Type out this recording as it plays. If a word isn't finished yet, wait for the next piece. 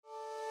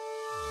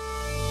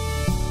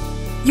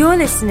You're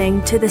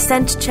listening to the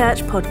Centre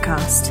Church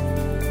podcast.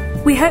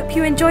 We hope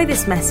you enjoy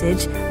this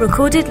message,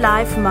 recorded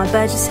live from our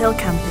Burgess Hill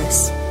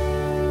campus.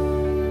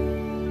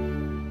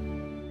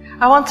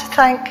 I want to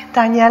thank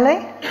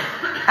Daniele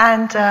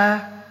and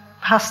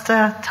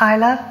Pastor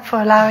Tyler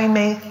for allowing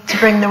me to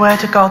bring the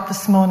Word of God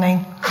this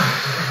morning.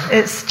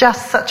 It's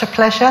just such a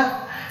pleasure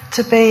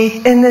to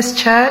be in this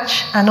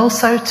church and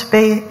also to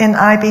be in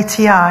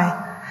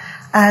IBTI.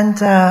 And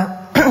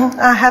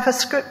I have a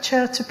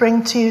scripture to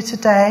bring to you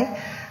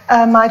today.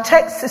 My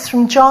text is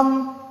from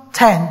John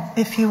 10,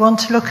 if you want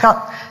to look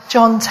up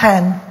John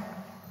 10.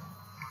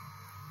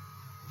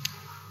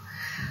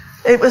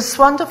 It was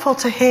wonderful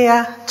to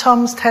hear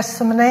Tom's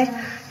testimony.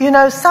 You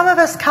know, some of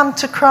us come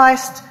to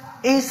Christ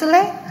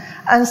easily,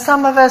 and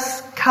some of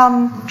us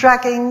come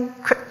dragging,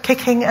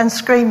 kicking and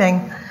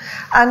screaming.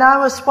 And I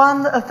was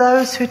one of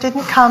those who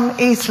didn't come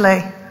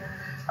easily.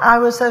 I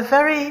was a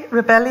very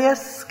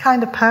rebellious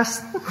kind of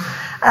person,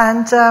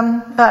 and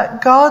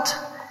but God,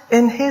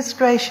 in his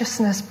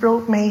graciousness,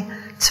 brought me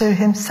to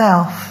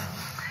himself.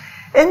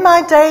 In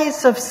my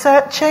days of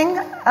searching,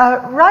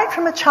 right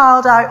from a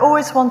child, I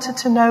always wanted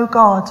to know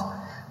God.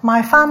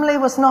 My family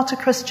was not a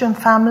Christian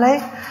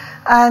family,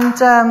 and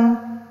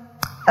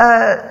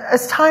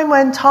as time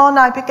went on,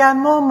 I began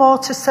more and more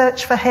to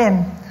search for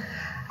him.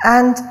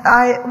 And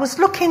I was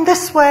looking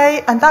this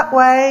way and that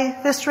way,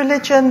 this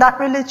religion,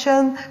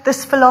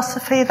 this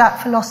philosophy,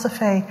 that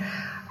philosophy.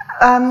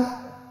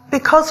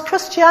 Because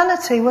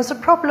Christianity was a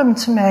problem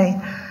to me.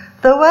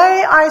 The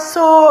way I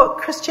saw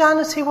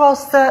Christianity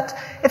was that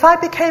if I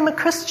became a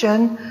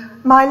Christian,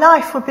 my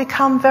life would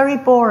become very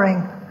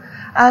boring.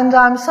 And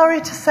I'm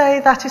sorry to say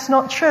that is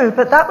not true,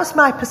 but that was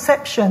my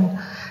perception.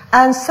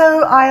 And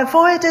so I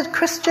avoided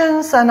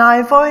Christians and I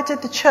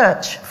avoided the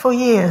church for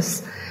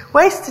years.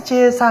 Wasted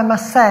years, I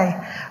must say.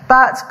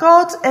 But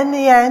God, in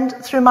the end,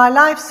 through my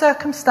life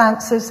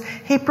circumstances,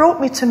 he brought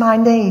me to my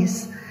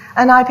knees.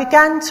 And I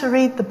began to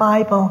read the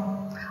Bible.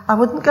 I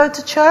wouldn't go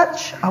to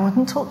church, I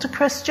wouldn't talk to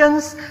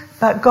Christians,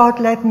 but God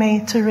led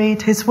me to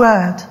read his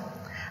word.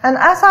 And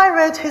as I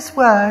read his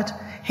word,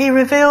 he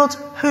revealed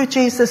who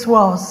Jesus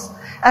was.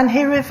 And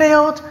he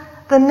revealed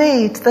the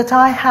need that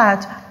I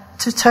had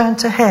to turn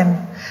to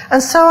him.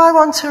 And so I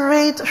want to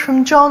read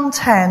from John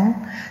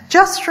 10,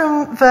 just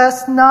from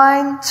verse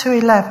 9 to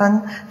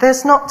 11.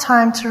 There's not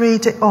time to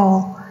read it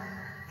all.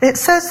 It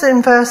says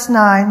in verse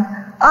 9,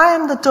 I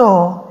am the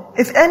door.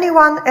 If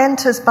anyone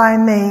enters by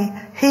me,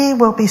 he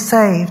will be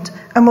saved,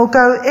 and will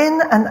go in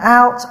and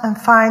out and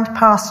find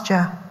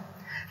pasture.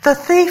 The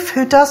thief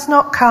who does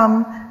not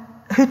come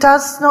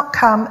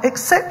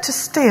except to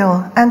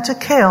steal and to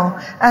kill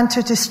and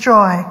to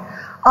destroy.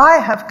 I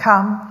have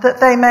come that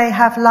they may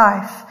have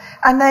life,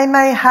 and they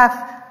may have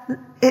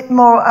it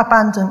more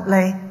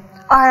abundantly.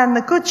 I am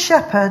the good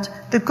shepherd.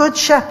 The good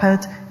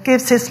shepherd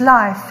gives his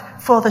life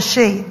for the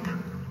sheep.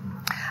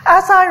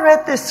 As I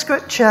read this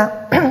scripture,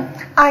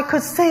 I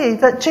could see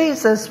that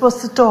Jesus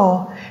was the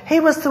door. He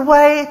was the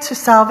way to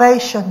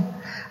salvation.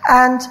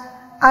 And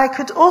I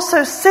could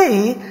also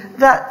see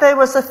that there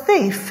was a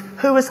thief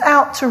who was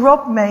out to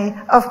rob me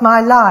of my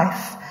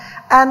life.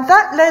 And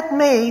that led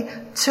me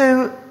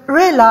to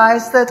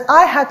realize that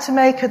I had to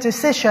make a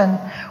decision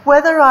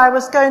whether I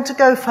was going to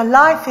go for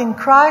life in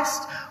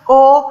Christ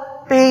or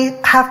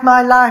have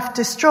my life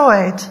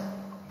destroyed.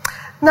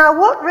 Now,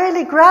 what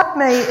really grabbed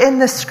me in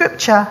this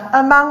scripture,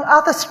 among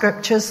other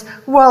scriptures,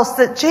 was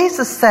that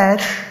Jesus said,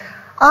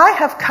 I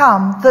have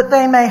come that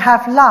they may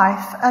have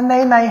life and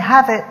they may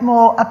have it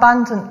more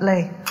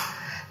abundantly.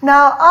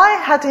 Now,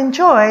 I had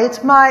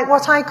enjoyed my,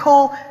 what I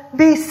call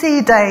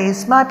BC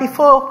days, my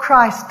before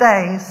Christ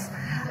days.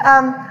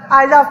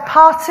 I love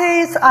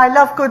parties, I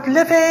love good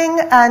living,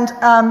 and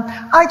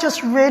I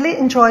just really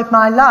enjoyed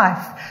my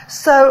life.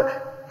 So,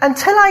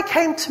 until I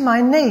came to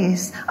my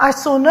knees, I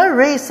saw no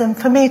reason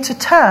for me to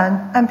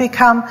turn and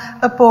become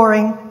a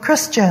boring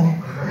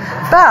Christian.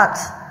 But,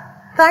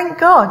 thank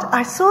God,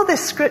 I saw this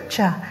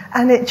scripture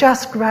and it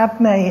just grabbed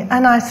me.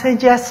 And I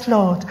said, yes,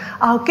 Lord,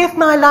 I'll give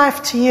my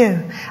life to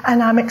you.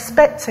 And I'm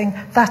expecting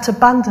that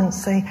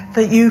abundancy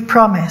that you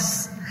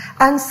promise.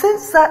 And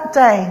since that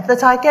day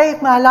that I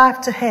gave my life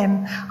to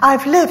him,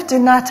 I've lived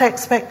in that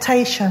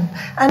expectation.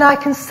 And I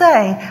can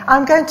say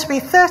I'm going to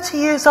be 30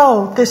 years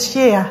old this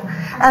year.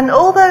 And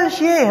all those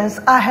years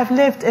I have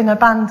lived in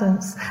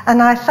abundance. And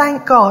I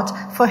thank God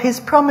for his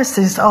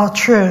promises are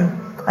true.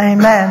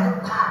 Amen.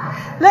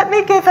 Let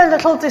me give a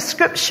little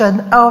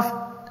description of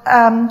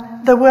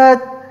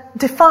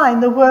define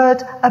the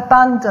word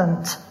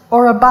abundant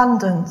or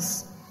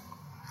abundance.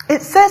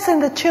 It says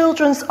in the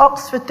Children's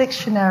Oxford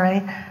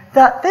Dictionary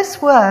that this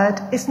word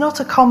is not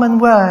a common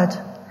word.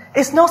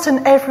 It's not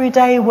an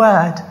everyday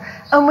word.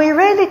 And we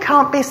really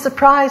can't be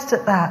surprised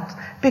at that,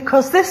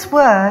 because this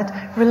word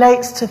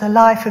relates to the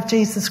life of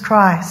Jesus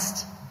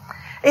Christ.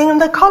 In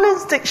the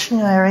Collins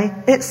Dictionary,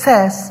 it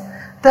says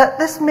that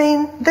this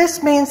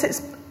means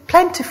it's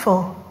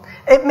plentiful.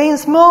 It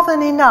means more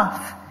than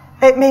enough.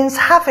 It means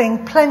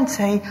having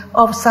plenty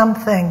of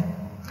something.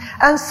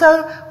 And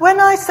so when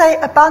I say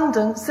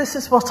abundance, this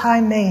is what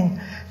I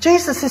mean.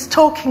 Jesus is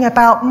talking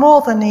about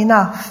more than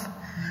enough.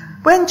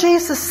 When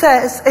Jesus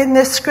says in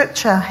this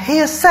scripture, he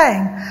is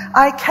saying,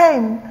 I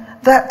came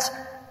that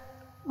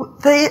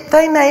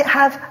they may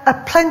have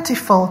a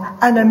plentiful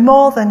and a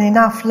more than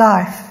enough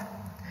life.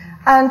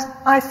 And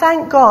I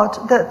thank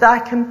God that I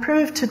can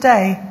prove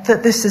today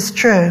that this is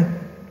true.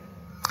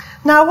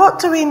 Now, what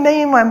do we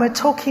mean when we're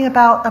talking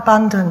about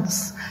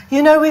abundance?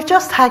 You know, we've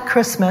just had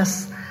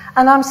Christmas,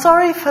 and I'm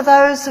sorry for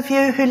those of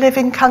you who live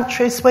in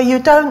countries where you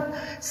don't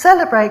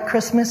celebrate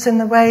Christmas in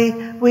the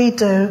way we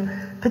do,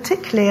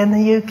 particularly in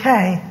the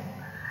UK.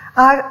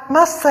 I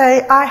must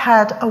say I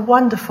had a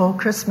wonderful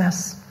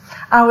Christmas.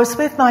 I was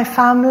with my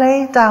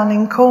family down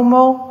in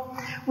Cornwall.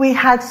 We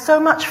had so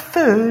much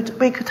food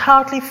we could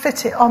hardly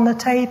fit it on the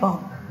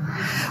table.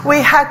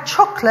 We had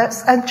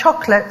chocolates and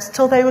chocolates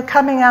till they were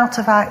coming out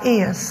of our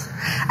ears.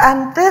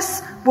 And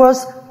this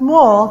was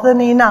more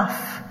than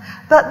enough.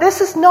 But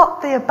this is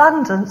not the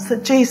abundance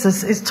that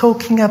Jesus is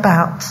talking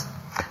about.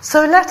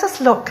 So let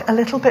us look a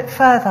little bit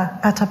further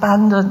at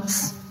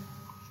abundance.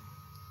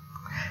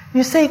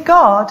 You see,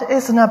 God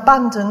is an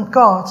abundant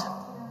God.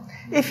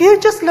 If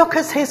you just look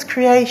at his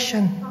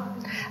creation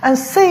and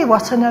see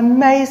what an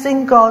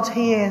amazing God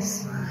he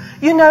is,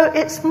 you know,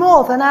 it's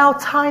more than our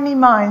tiny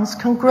minds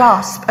can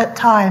grasp at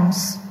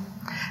times.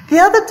 The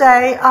other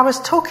day, I was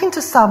talking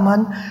to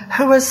someone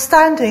who was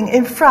standing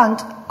in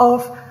front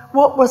of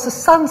what was a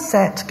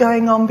sunset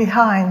going on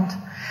behind.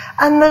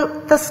 And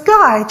the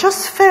sky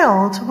just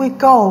filled with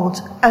gold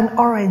and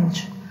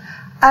orange.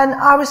 And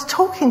I was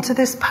talking to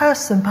this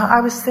person, but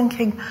I was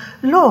thinking,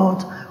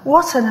 Lord,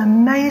 what an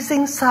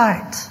amazing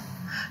sight.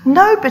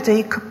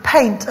 Nobody could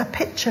paint a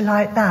picture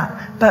like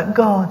that but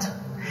God.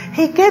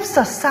 He gives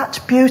us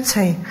such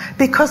beauty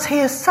because he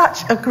is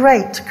such a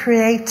great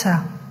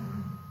creator.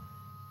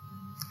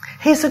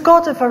 He's a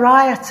God of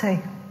variety.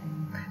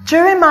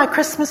 During my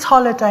Christmas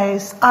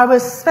holidays, I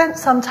spent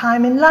some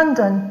time in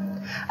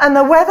London, and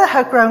the weather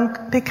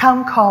had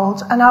become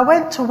cold, and I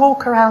went to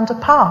walk around a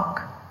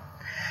park.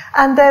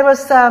 And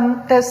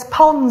there's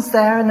ponds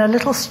there and a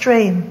little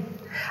stream,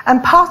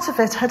 and part of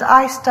it had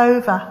iced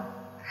over,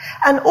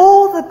 and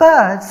all the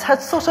birds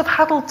had sort of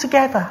huddled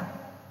together.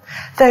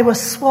 There were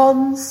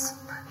swans,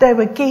 there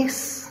were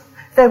geese,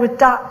 there were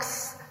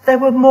ducks, there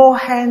were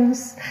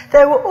moorhens,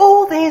 there were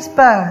all these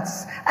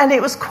birds, and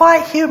it was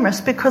quite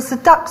humorous because the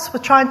ducks were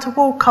trying to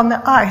walk on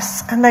the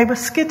ice and they were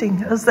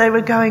skidding as they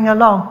were going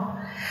along.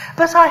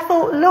 But I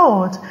thought,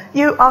 Lord,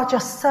 you are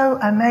just so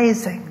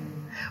amazing.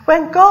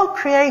 When God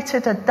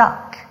created a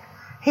duck,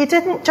 he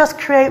didn't just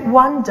create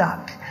one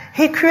duck,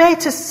 he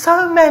created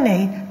so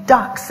many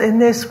ducks in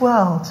this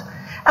world,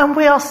 and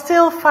we are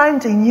still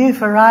finding new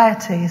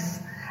varieties.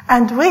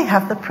 And we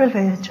have the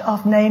privilege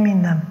of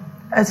naming them.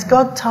 As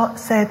God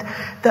said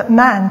that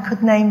man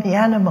could name the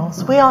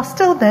animals, we are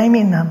still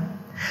naming them.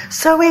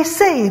 So we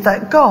see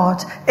that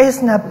God is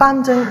an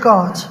abundant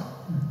God.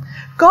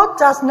 God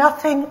does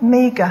nothing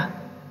meagre.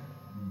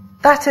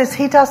 That is,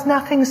 he does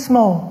nothing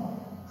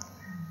small.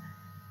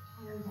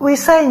 We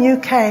say in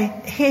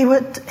UK,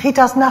 he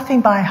does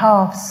nothing by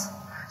halves.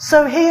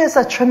 So he is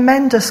a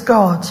tremendous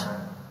God.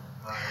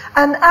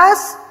 And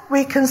as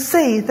we can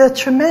see the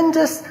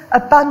tremendous,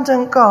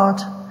 abundant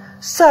God,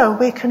 so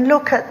we can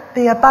look at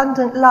the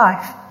abundant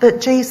life that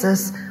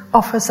Jesus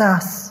offers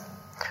us.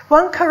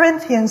 1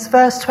 Corinthians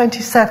verse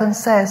 27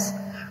 says,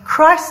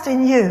 Christ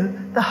in you,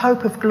 the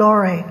hope of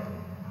glory.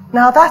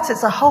 Now that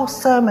is a whole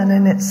sermon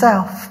in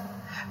itself.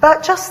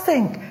 But just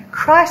think,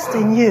 Christ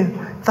in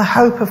you, the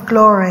hope of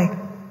glory.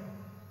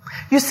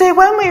 You see,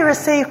 when we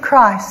receive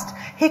Christ,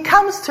 he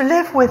comes to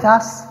live with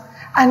us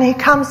and he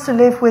comes to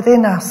live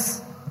within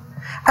us.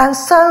 And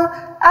so,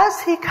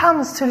 as he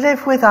comes to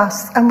live with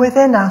us and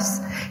within us,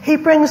 he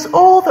brings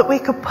all that we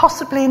could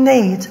possibly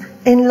need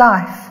in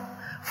life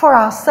for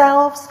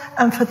ourselves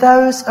and for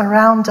those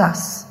around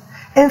us.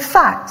 In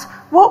fact,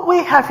 what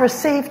we have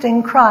received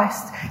in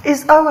Christ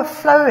is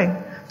overflowing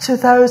to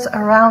those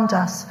around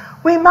us.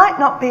 We might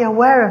not be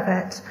aware of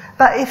it,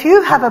 but if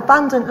you have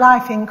abundant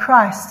life in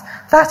Christ,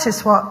 that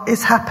is what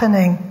is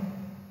happening.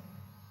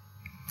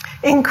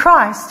 In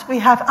Christ, we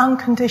have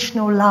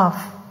unconditional love.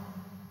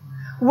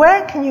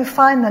 Where can you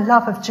find the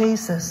love of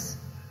Jesus?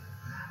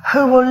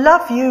 Who will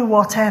love you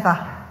whatever.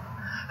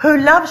 Who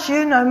loves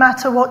you no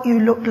matter what you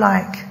look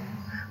like,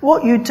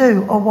 what you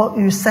do or what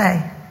you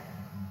say.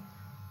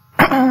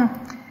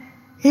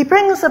 He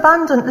brings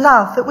abundant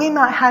love that we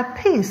might have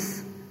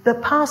peace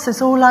that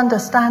passes all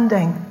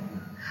understanding.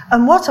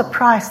 And what a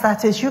price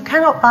that is. You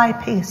cannot buy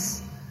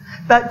peace.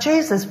 But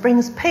Jesus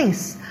brings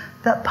peace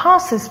that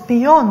passes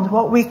beyond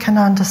what we can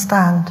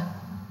understand.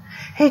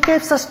 He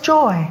gives us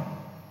joy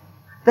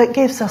that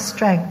gives us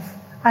strength.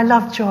 I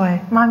love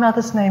Joy. My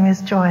mother's name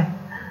is Joy.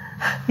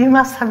 You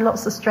must have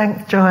lots of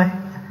strength, Joy.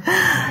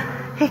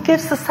 He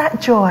gives us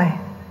that joy.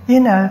 You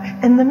know,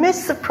 in the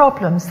midst of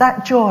problems,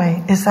 that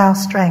joy is our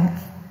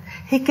strength.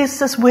 He gives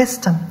us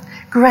wisdom,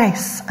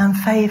 grace and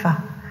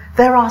favour.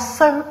 There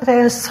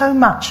is so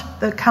much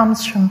that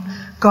comes from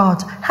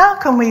God. How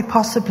can we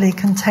possibly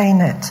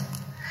contain it?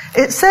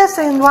 It says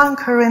in 1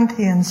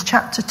 Corinthians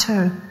chapter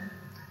 2,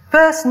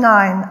 verse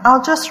 9,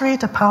 I'll just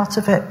read a part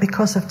of it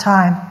because of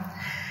time.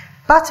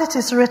 But it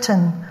is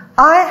written,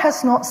 eye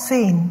has not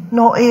seen,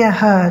 nor ear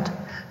heard,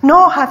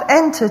 nor have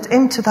entered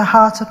into the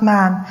heart of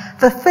man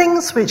the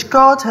things which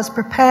God has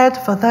prepared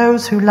for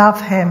those who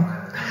love him.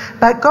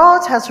 But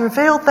God has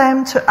revealed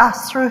them to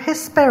us through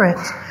his Spirit,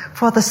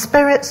 for the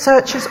Spirit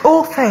searches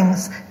all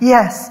things,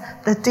 yes,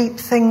 the deep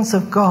things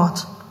of God.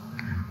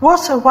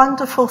 What a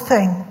wonderful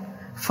thing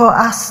for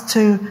us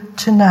to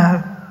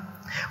know.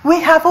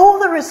 We have all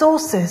the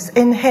resources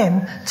in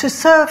him to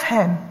serve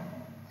him.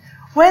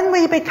 When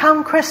we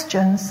become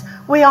Christians,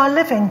 we are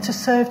living to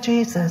serve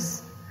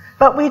Jesus.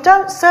 But we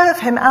don't serve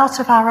him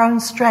out of our own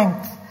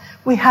strength.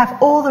 We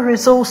have all the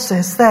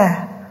resources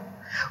there.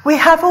 We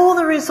have all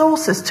the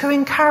resources to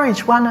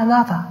encourage one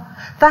another.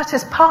 That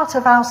is part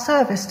of our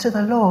service to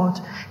the Lord,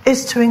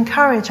 is to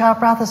encourage our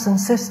brothers and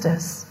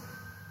sisters.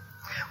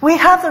 We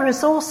have the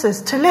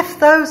resources to lift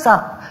those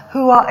up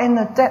who are in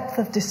the depth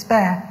of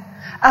despair.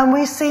 And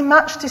we see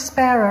much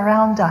despair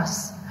around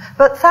us.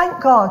 But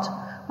thank God,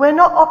 we're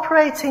not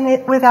operating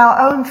it with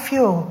our own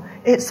fuel.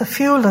 It's the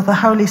fuel of the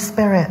Holy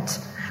Spirit.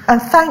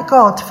 And thank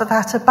God for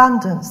that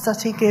abundance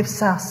that he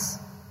gives us.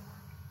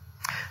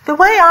 The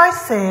way I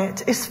see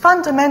it is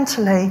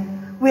fundamentally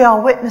we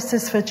are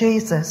witnesses for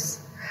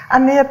Jesus.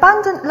 And the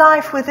abundant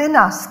life within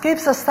us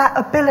gives us that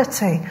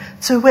ability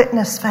to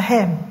witness for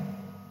him.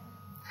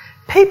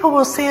 People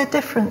will see a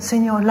difference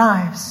in your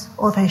lives,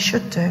 or they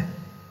should do.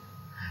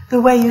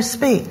 The way you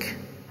speak,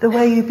 the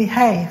way you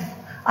behave.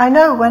 I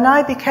know when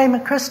I became a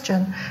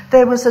Christian,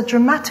 there was a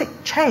dramatic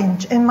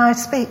change in my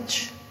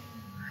speech.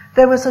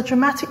 There was a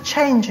dramatic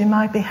change in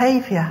my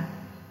behaviour.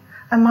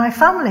 And my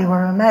family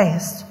were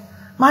amazed.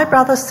 My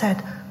brother said,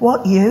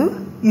 what,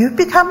 you? You've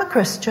become a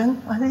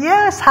Christian? I said,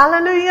 yes,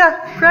 hallelujah,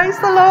 praise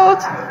the Lord.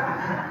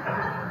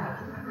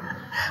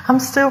 I'm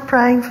still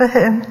praying for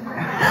him.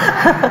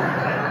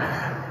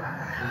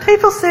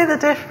 People see the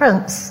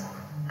difference.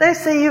 They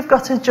see you've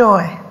got a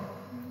joy.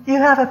 You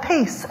have a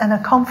peace and a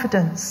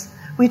confidence.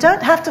 We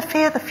don't have to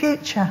fear the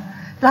future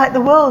like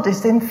the world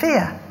is in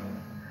fear.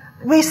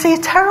 We see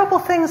terrible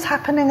things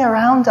happening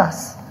around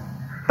us,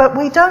 but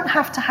we don't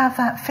have to have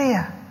that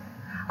fear.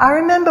 I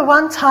remember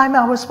one time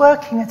I was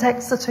working at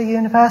Exeter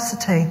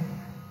University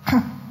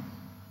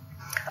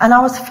and I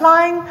was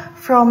flying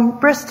from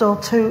Bristol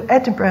to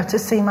Edinburgh to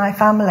see my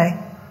family.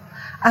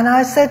 And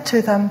I said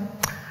to them,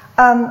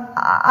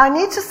 I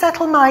need to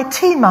settle my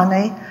tea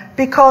money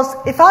because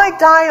if I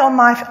die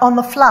on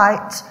the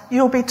flight,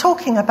 you'll be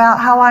talking about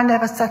how I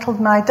never settled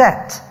my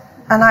debt.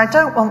 And I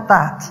don't want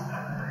that.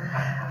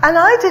 And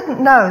I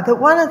didn't know that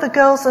one of the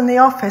girls in the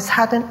office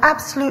had an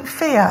absolute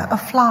fear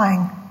of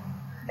flying.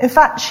 In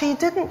fact, she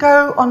didn't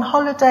go on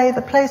holiday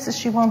the places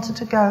she wanted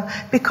to go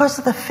because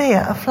of the fear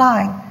of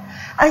flying.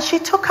 And she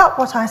took up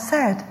what I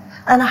said,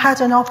 and I had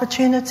an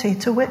opportunity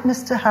to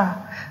witness to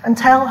her and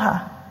tell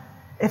her,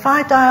 if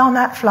I die on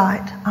that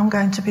flight, I'm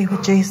going to be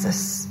with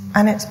Jesus,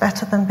 and it's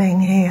better than being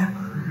here.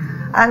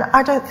 And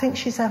I don't think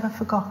she's ever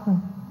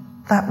forgotten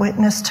that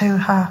witness to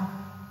her.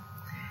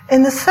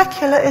 In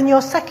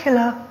your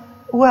secular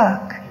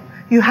work,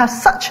 you have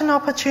such an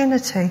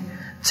opportunity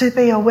to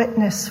be a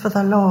witness for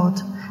the Lord.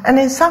 And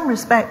in some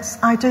respects,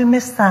 I do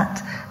miss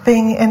that,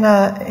 being in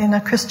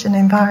a Christian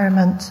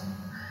environment.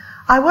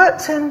 I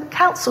worked in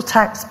council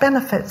tax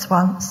benefits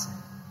once,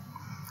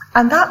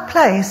 and that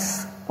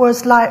place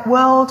was like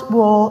World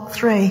War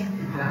III.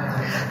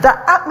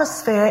 The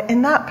atmosphere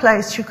in that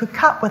place you could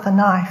cut with a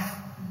knife.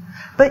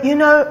 But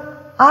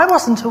I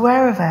wasn't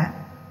aware of it.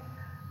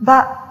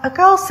 But a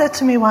girl said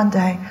to me one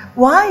day,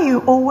 why are you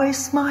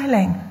always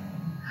smiling?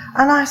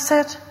 And I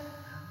said,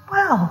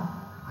 well,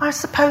 I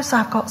suppose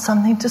I've got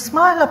something to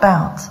smile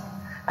about.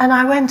 And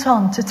I went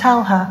on to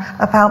tell her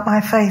about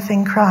my faith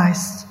in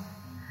Christ.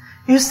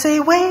 You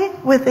see,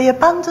 with the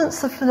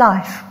abundance of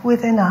life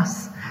within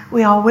us,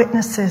 we are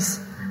witnesses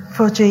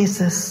for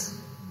Jesus.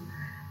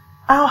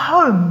 Our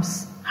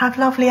homes have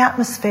lovely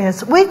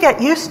atmospheres. We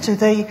get used to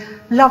the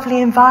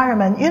lovely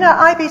environment.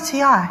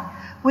 IBTI,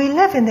 we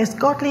live in this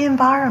godly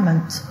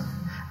environment,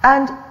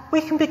 and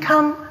we can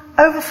become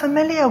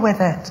over-familiar with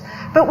it.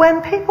 But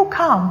when people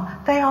come,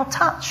 they are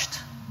touched.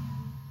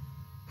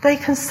 They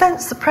can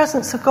sense the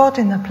presence of God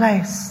in the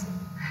place.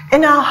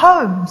 In our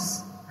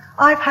homes,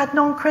 I've had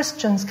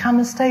non-Christians come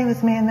and stay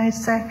with me, and they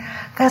say,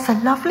 there's a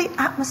lovely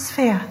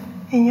atmosphere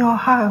in your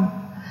home.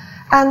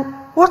 And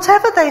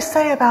whatever they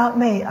say about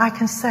me, I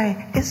can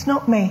say, it's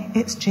not me,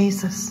 it's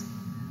Jesus.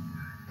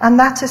 And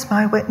that is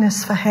my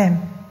witness for him.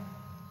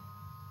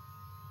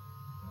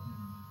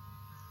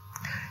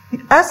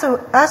 As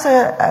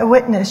a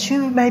witness,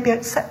 you may be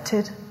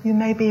accepted, you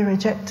may be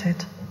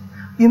rejected,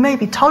 you may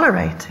be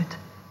tolerated.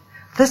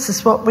 This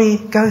is what we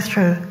go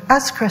through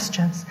as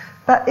Christians.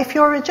 But if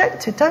you're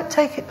rejected, don't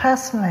take it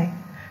personally,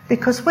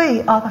 because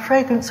we are the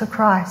fragrance of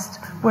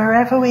Christ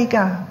wherever we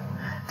go.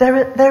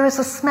 There is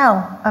a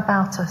smell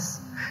about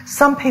us.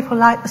 Some people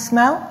like the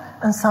smell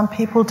and some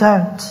people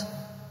don't.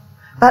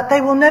 but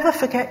they will never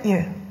forget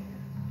you.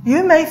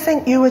 You may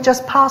think you were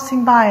just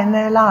passing by in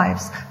their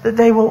lives, but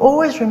they will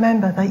always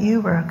remember that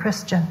you were a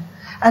Christian.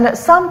 And at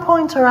some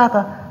point or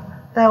other,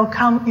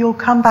 you'll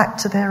come back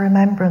to their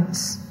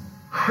remembrance.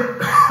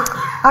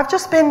 I've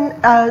just been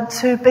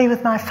to be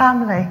with my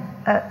family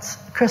at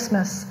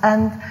Christmas,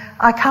 and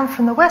I come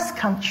from the West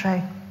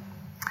Country.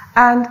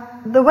 And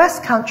the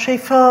West Country,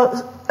 for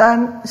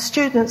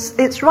students,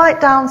 it's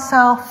right down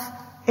south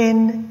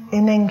in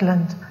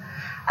England.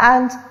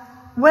 And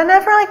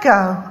whenever I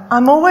go,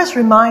 I'm always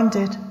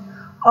reminded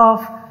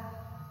of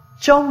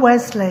John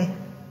Wesley.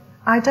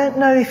 I don't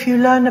know if you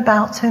learn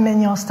about him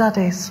in your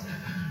studies.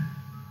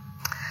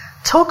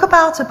 Talk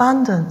about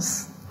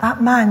abundance.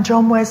 That man,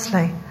 John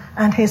Wesley,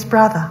 and his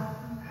brother.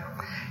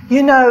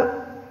 You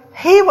know,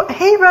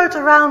 he rode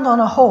around on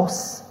a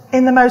horse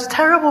in the most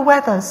terrible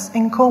weathers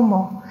in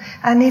Cornwall,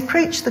 and he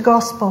preached the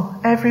gospel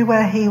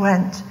everywhere he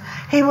went.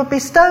 He would be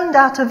stoned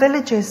out of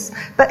villages,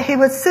 but he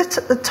would sit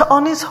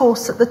on his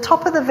horse at the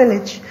top of the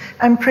village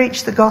and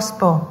preach the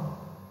gospel.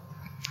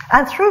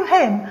 And through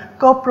him,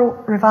 God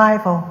brought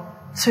revival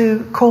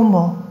to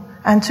Cornwall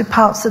and to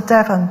parts of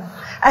Devon.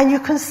 And you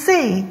can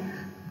see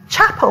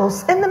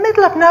chapels in the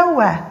middle of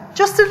nowhere,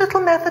 just a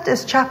little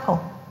Methodist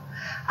chapel.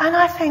 And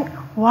I think,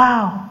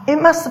 wow, it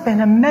must have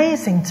been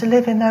amazing to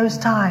live in those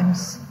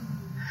times.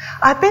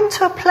 I've been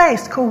to a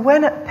place called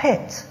Wennet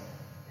Pit.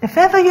 If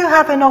ever you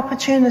have an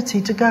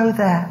opportunity to go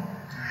there,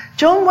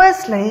 John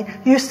Wesley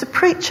used to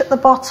preach at the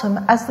bottom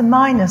as the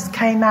miners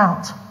came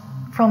out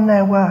from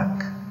their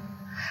work.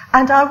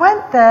 And I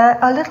went there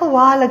a little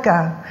while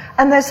ago,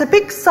 and there's a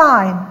big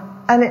sign,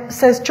 and it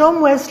says,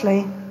 John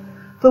Wesley,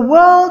 the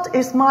world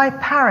is my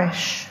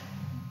parish.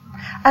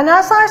 And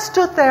as I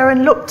stood there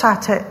and looked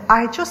at it,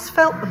 I just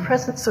felt the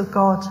presence of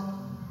God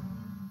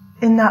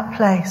in that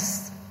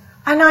place.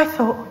 And I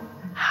thought,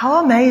 how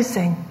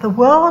amazing, the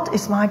world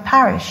is my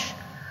parish.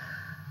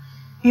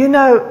 You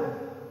know,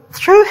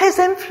 through his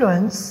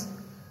influence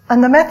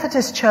and the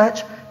Methodist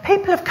Church,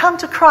 people have come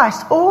to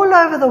Christ all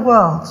over the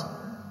world.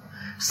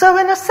 So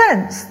in a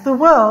sense, the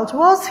world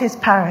was his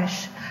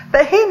parish,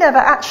 but he never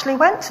actually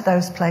went to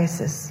those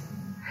places.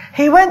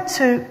 He went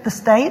to the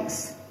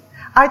States.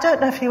 I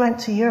don't know if he went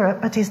to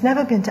Europe, but he's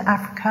never been to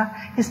Africa.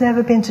 He's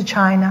never been to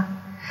China.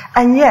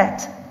 And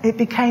yet, it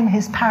became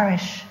his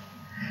parish.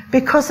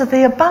 Because of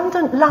the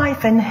abundant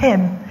life in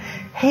him,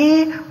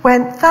 he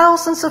went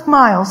thousands of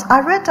miles. I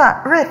read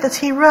that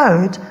he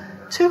rode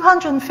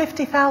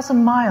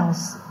 250,000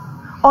 miles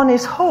on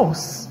his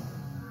horse.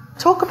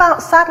 Talk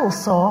about saddle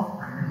sore,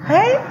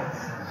 hey?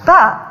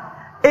 But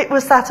it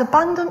was that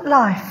abundant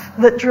life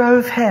that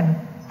drove him.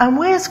 And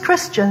we as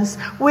Christians,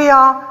 we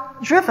are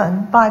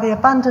driven by the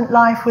abundant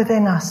life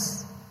within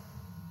us.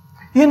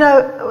 You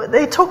know,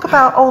 they talk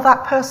about, oh,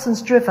 that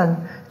person's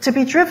driven. To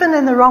be driven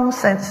in the wrong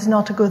sense is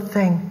not a good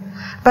thing.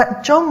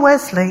 But John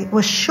Wesley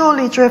was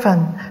surely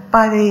driven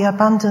by the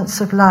abundance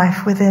of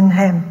life within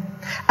him.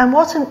 And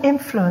what an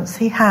influence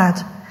he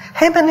had.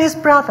 Him and his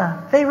brother,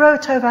 they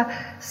wrote over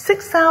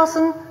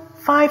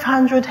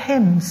 6,500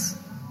 hymns.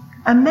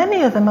 And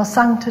many of them are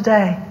sung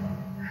today.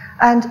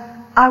 And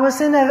I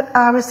was in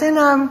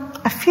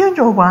a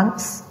funeral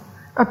once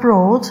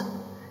abroad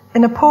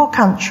in a poor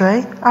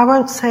country. I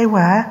won't say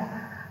where,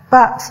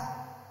 but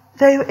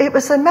it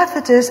was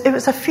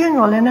a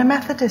funeral in a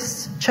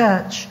Methodist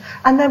church,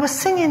 and they were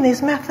singing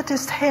these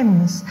Methodist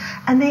hymns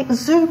and the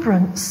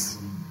exuberance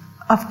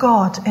of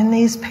God in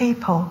these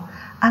people.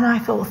 And I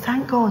thought,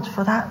 thank God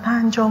for that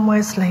man, John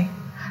Wesley.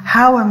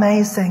 How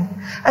amazing.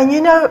 And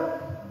you know,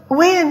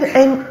 we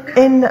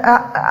in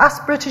us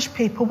British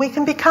people, we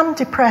can become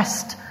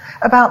depressed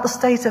about the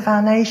state of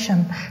our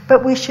nation,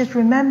 but we should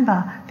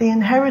remember the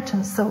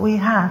inheritance that we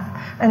have.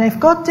 And if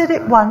God did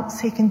it once,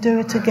 he can do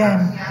it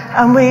again.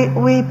 And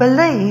we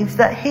believe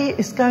that he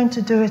is going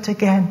to do it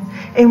again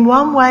in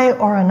one way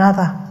or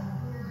another.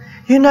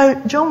 You know,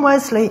 John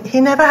Wesley,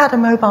 he never had a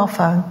mobile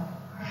phone.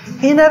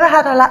 He never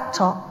had a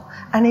laptop,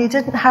 and he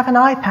didn't have an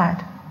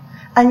iPad.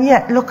 And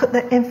yet, look at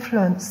the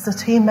influence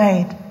that he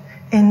made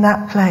in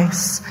that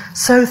place.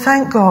 So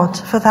thank God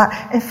for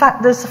that. In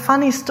fact, there's a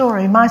funny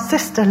story. My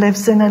sister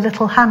lives in a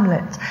little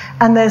hamlet,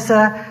 and there's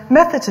a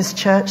Methodist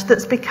church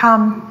that's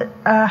become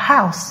a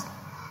house.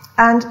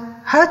 And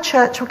her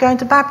church were going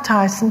to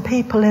baptize some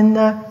people in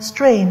the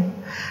stream.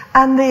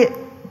 And the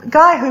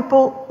guy who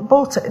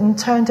bought it and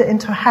turned it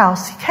into a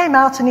house, he came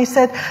out and he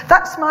said,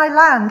 "That's my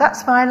land,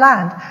 that's my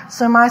land."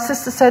 So my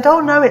sister said,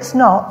 "Oh no, it's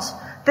not.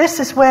 This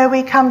is where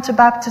we come to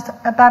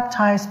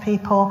baptize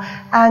people,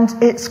 and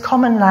it's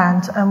common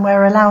land, and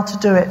we're allowed to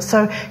do it."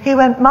 So he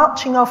went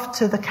marching off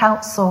to the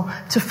council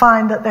to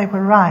find that they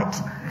were right.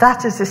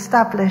 That is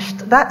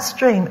established. That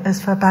stream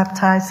is for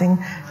baptizing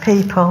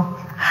people.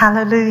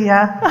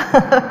 Hallelujah.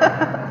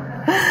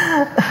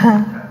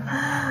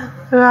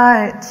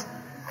 Right.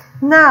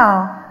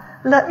 Now,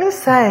 let me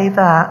say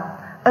that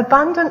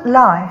abundant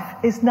life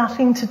is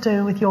nothing to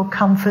do with your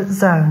comfort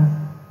zone.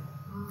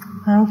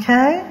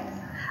 Okay?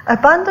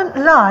 Abundant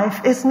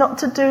life is not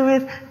to do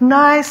with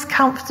nice,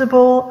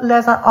 comfortable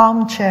leather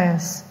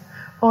armchairs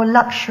or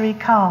luxury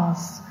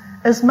cars,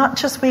 as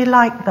much as we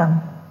like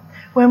them.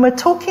 When we're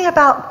talking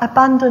about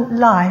abundant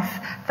life,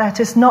 that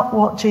is not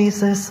what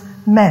Jesus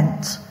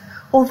meant,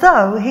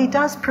 although he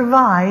does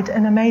provide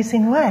in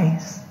amazing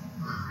ways.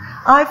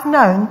 I've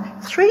known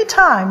 3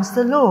 times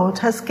the Lord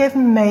has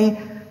given me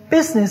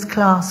business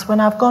class when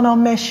I've gone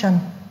on mission,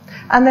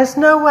 and there's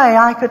no way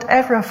I could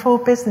ever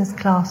afford business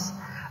class,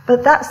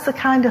 but that's the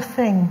kind of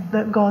thing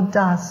that God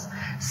does.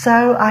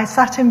 So I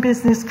sat in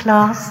business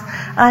class,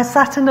 I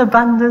sat in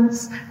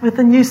abundance with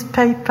the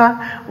newspaper,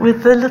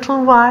 with the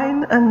little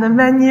wine and the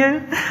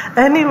menu.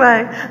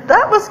 Anyway,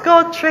 that was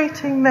God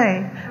treating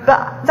me.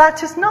 But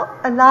that is not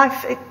a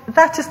life,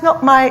 that is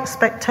not my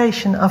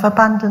expectation of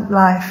abundant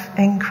life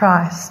in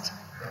Christ.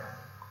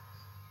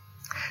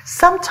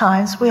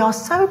 Sometimes we are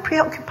so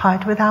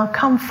preoccupied with our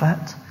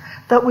comfort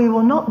that we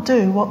will not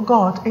do what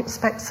God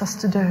expects us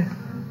to do.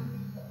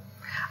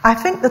 I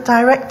think the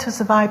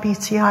directors of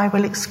IBTI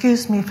will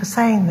excuse me for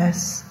saying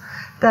this,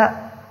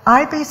 that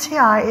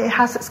IBTI, it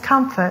has its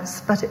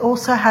comforts, but it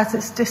also has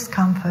its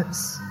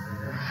discomforts.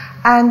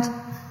 And,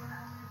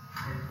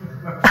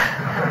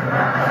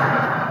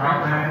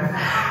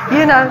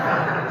 you know,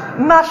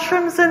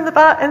 mushrooms in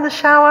the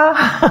shower,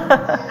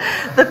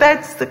 the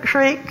beds that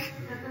creak,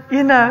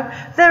 you know,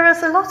 there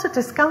is a lot of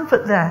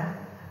discomfort there,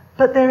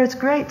 but there is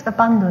great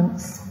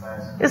abundance.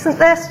 Isn't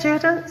there,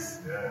 students?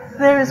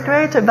 There is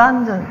great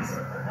abundance.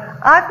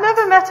 I've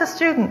never met a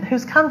student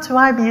who's come to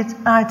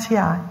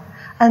IBTI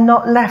and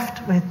not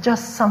left with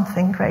just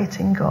something great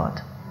in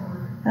God.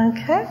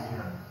 Okay?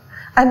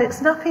 And it's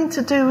nothing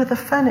to do with the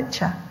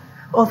furniture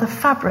or the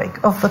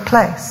fabric of the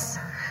place.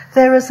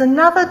 There is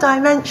another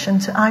dimension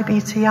to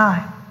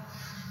IBTI.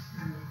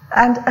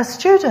 And as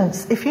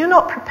students, if you're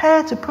not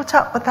prepared to put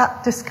up with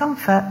that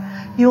discomfort,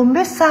 you'll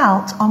miss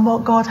out on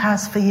what God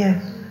has for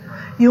you.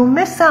 You'll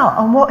miss out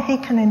on what he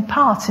can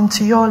impart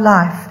into your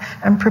life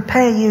and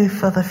prepare you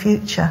for the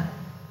future.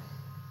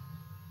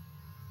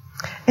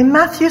 In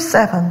Matthew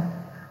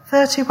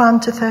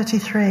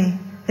 7:31-33,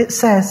 it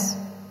says,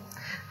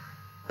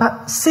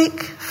 "But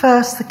seek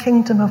first the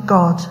kingdom of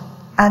God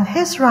and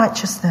his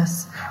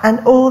righteousness,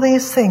 and all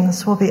these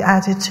things will be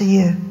added to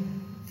you."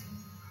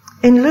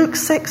 In Luke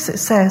 6 it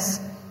says,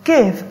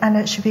 "Give, and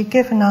it shall be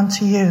given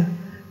unto you.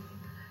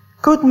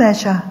 Good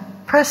measure,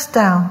 pressed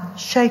down,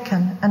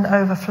 shaken, and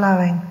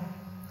overflowing."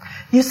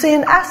 You see,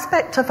 an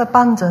aspect of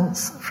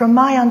abundance, from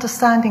my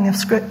understanding of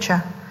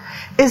Scripture,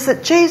 is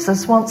that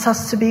Jesus wants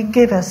us to be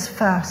givers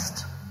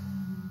first.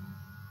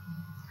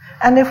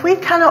 And if we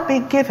cannot be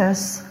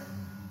givers,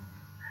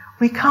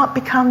 we can't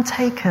become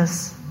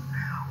takers.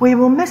 We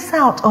will miss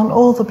out on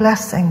all the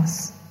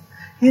blessings.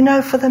 You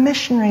know, for the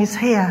missionaries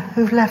here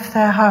who've left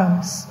their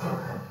homes,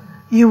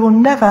 you will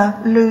never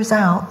lose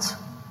out,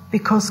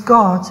 because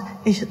God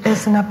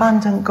is an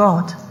abundant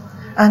God,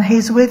 and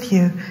he's with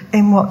you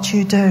in what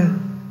you do.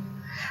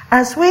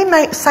 As we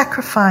make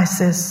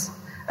sacrifices,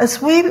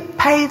 as we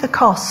pay the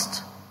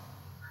cost,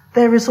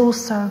 there is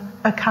also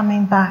a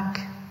coming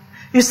back.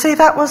 You see,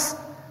 that was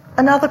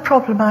another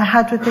problem I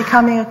had with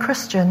becoming a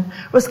Christian,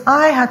 was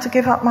I had to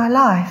give up my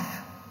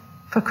life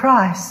for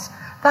Christ.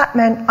 That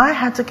meant I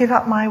had to give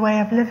up my way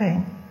of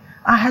living.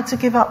 I had to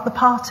give up the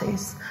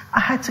parties. I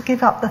had to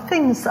give up the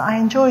things that I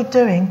enjoyed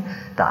doing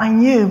that I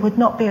knew would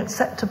not be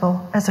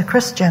acceptable as a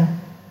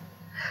Christian.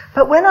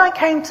 But when I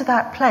came to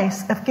that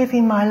place of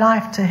giving my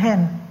life to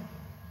him,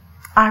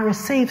 I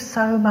received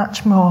so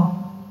much more.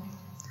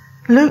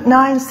 Luke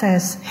 9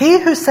 says, "He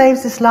who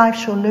saves his life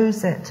shall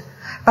lose it,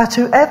 but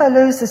whoever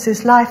loses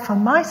his life for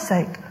my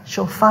sake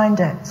shall find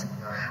it."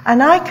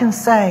 And I can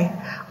say,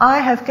 I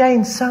have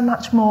gained so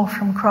much more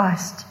from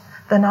Christ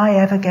than I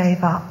ever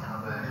gave up.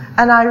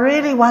 And I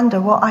really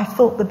wonder what I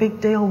thought the big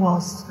deal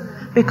was,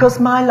 because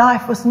my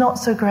life was not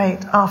so great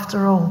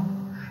after all.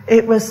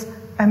 It was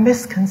a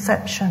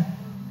misconception.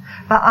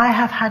 But I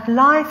have had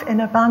life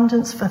in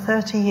abundance for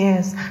 30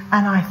 years,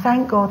 and I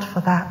thank God for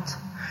that.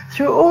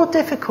 Through all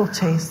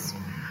difficulties,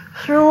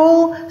 through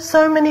all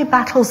so many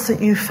battles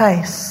that you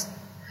face,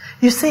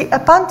 you see,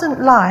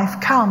 abundant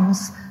life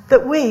comes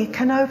that we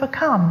can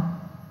overcome.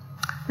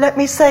 Let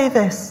me say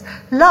this,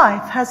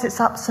 life has its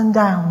ups and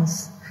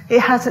downs. It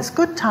has its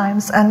good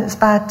times and its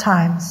bad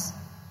times.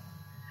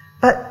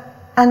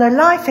 And a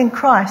life in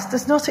Christ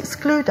does not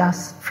exclude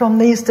us from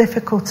these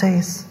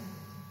difficulties.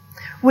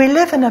 We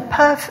live in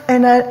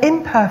an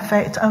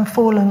imperfect and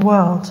fallen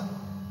world.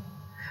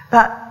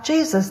 But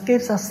Jesus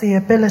gives us the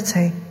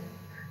ability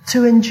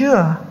to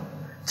endure,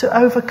 to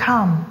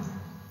overcome,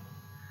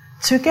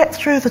 to get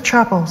through the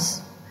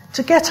troubles,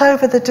 to get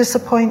over the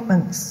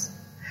disappointments.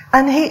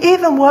 And he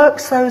even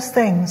works those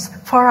things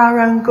for our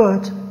own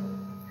good.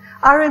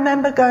 I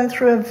remember going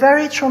through a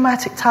very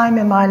traumatic time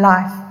in my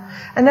life.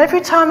 And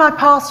every time I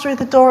passed through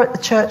the door at the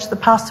church, the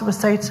pastor would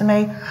say to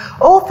me,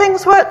 "All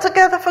things work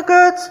together for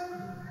good."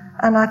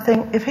 And I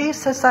think, if he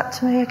says that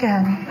to me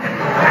again.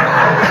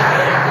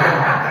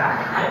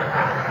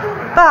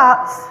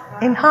 But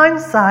in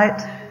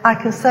hindsight, I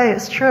can say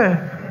it's true.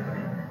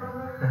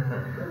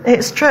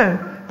 It's true.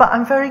 but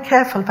I'm very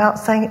careful about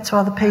saying it to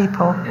other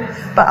people.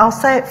 But I'll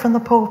say it from the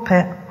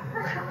pulpit.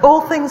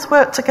 All things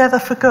work together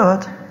for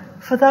good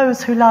for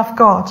those who love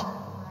God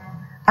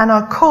and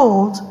are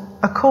called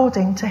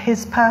according to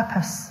his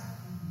purpose.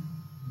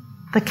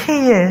 The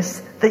key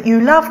is that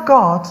you love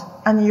God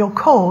and you're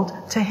called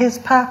to his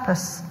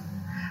purpose.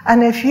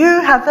 And if you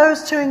have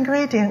those two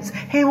ingredients,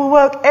 he will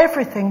work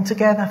everything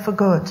together for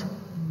good.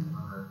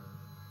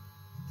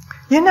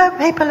 You know,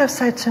 people have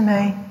said to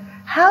me,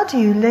 how do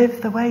you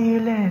live the way you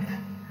live?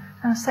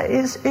 And I say,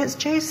 it's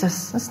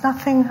Jesus. It's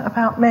nothing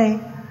about me.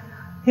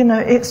 You know,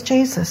 it's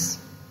Jesus.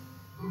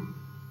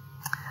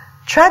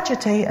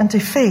 Tragedy and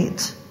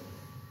defeat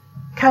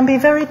can be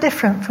very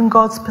different from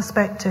God's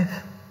perspective.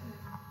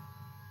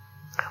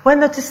 When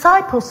the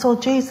disciples saw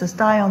Jesus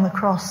die on the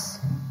cross,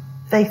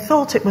 they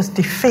thought it was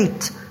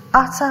defeat,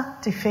 utter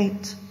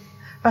defeat.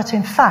 But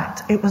in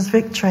fact, it was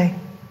victory,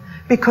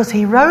 because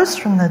he rose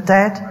from the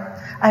dead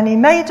and he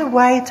made a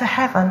way to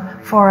heaven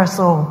for us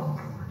all.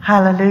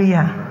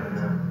 Hallelujah.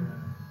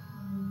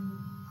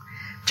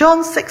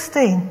 John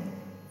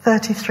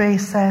 16:33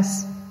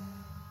 says,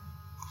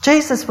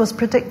 Jesus was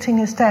predicting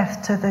his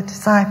death to the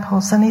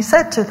disciples, and he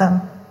said to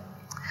them,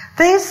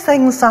 "These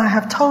things I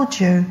have told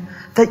you,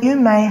 that you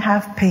may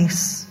have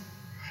peace.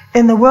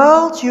 In the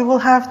world you will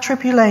have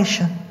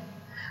tribulation,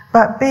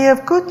 but be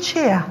of good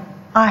cheer,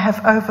 I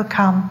have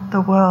overcome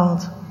the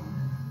world."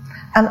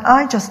 And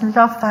I just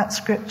love that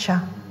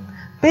scripture.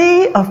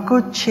 Be of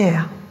good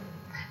cheer.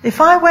 If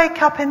I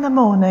wake up in the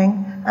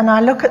morning and I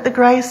look at the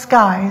grey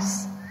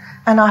skies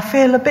and I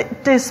feel a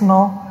bit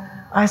dismal,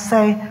 I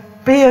say,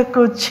 be of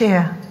good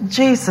cheer.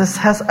 Jesus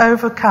has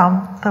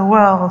overcome the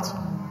world.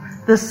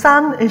 The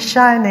sun is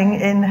shining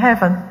in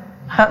heaven.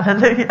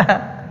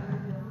 Hallelujah.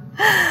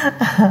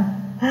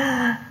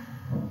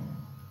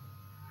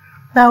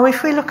 Now,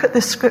 if we look at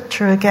this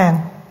scripture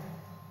again,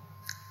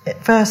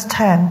 verse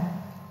 10,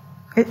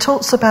 it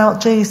talks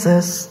about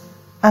Jesus,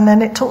 and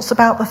then it talks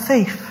about the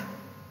thief.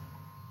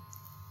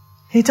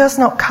 He does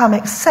not come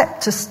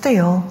except to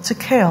steal, to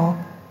kill,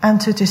 and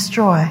to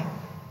destroy.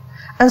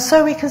 And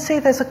so we can see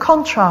there's a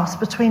contrast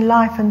between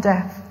life and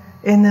death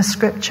in this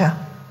scripture.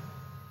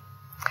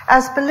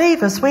 As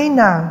believers, we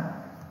know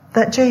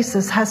that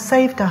Jesus has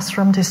saved us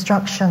from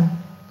destruction.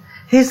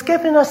 He's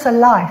given us a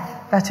life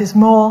that is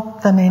more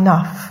than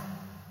enough.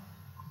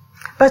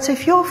 But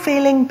if you're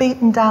feeling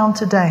beaten down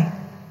today,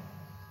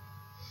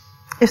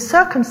 if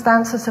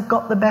circumstances have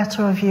got the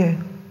better of you,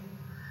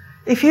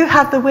 if you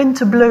have the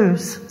winter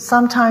blues,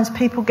 sometimes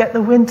people get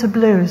the winter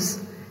blues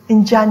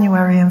in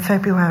January and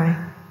February,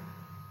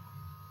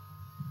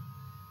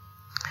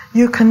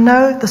 you can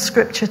know the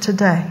scripture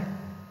today.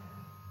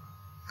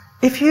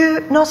 If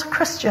you're not a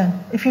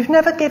Christian, if you've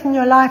never given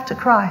your life to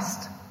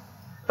Christ,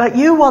 but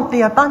you want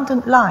the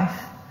abundant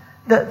life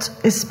that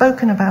is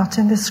spoken about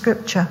in this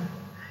scripture,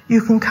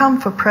 you can come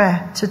for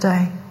prayer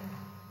today.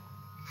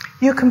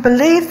 You can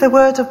believe the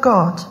word of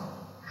God,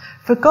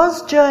 for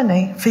God's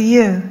journey for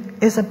you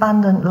is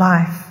abundant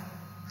life.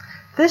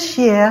 This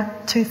year,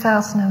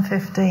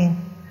 2015,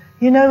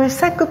 you know, we've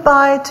said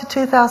goodbye to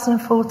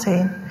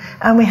 2014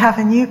 and we have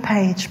a new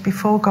page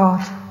before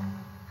God.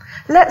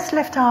 Let's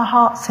lift our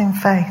hearts in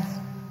faith.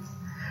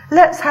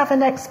 Let's have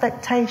an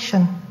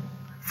expectation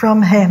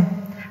from him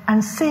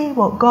and see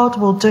what God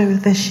will do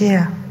this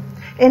year.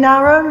 In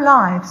our own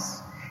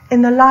lives,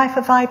 in the life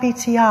of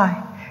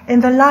IBTI,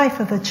 in the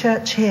life of the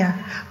church here,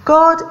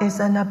 God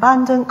is an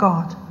abundant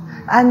God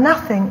and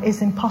nothing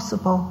is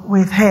impossible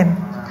with him.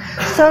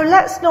 So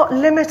let's not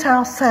limit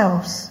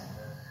ourselves.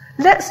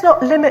 Let's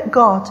not limit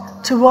God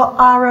to what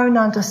our own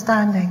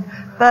understanding,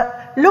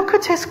 but look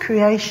at his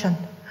creation.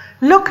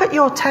 Look at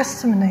your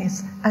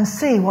testimonies and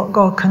see what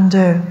God can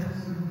do.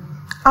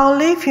 I'll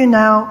leave you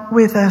now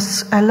with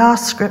a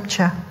last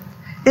scripture.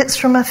 It's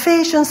from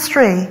Ephesians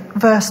 3,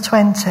 verse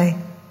 20.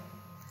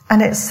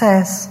 And it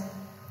says,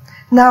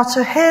 "Now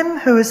to him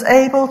who is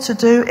able to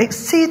do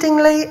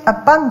exceedingly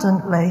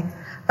abundantly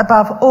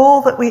above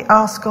all that we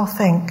ask or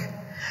think,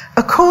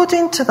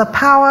 according to the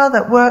power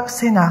that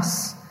works in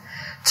us,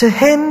 to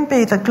him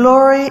be the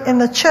glory in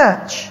the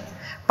church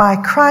by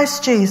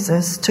Christ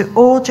Jesus to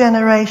all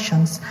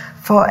generations,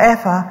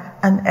 forever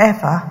and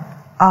ever.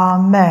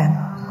 Amen."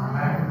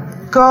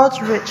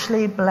 God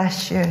richly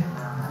bless you.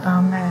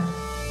 Amen.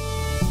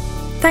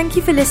 Thank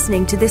you for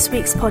listening to this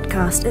week's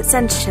podcast at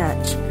Centre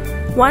Church.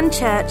 One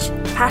church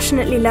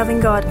passionately loving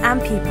God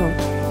and people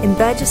in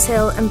Burgess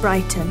Hill and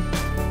Brighton.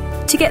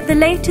 To get the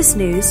latest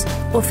news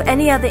or for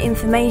any other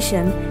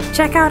information,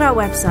 check out our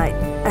website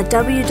at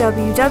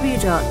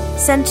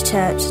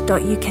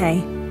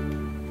www.centrechurch.uk.